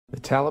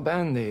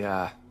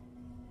Taliban,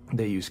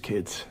 they use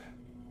kids.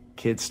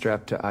 Kids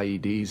strapped to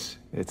IEDs.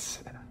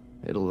 If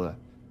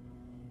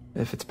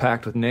it's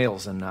packed with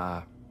nails and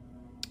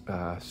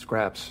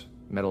scraps,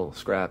 metal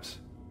scraps,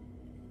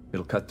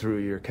 it'll cut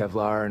through your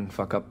Kevlar and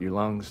fuck up your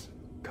lungs,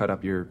 cut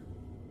up your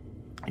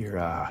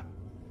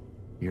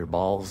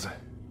balls.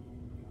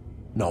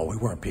 No, we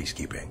weren't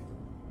peacekeeping.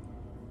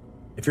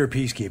 If you're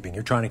peacekeeping,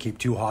 you're trying to keep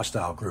two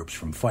hostile groups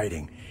from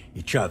fighting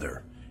each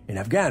other. In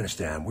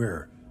Afghanistan,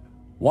 we're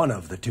one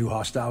of the two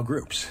hostile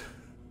groups.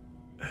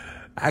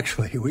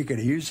 Actually, we could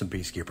have used some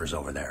peacekeepers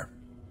over there.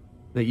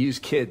 They use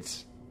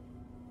kids.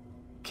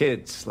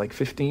 Kids, like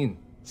 15,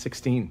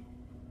 16.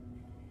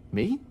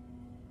 Me?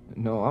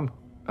 No,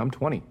 I'm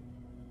 20.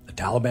 The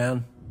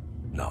Taliban?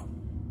 No.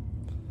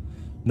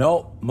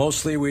 No,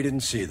 mostly we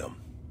didn't see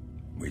them.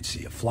 We'd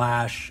see a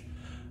flash,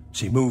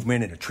 see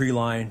movement in a tree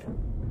line.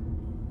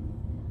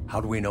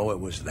 How do we know it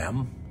was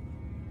them?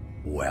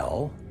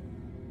 Well,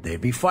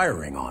 they'd be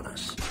firing on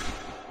us.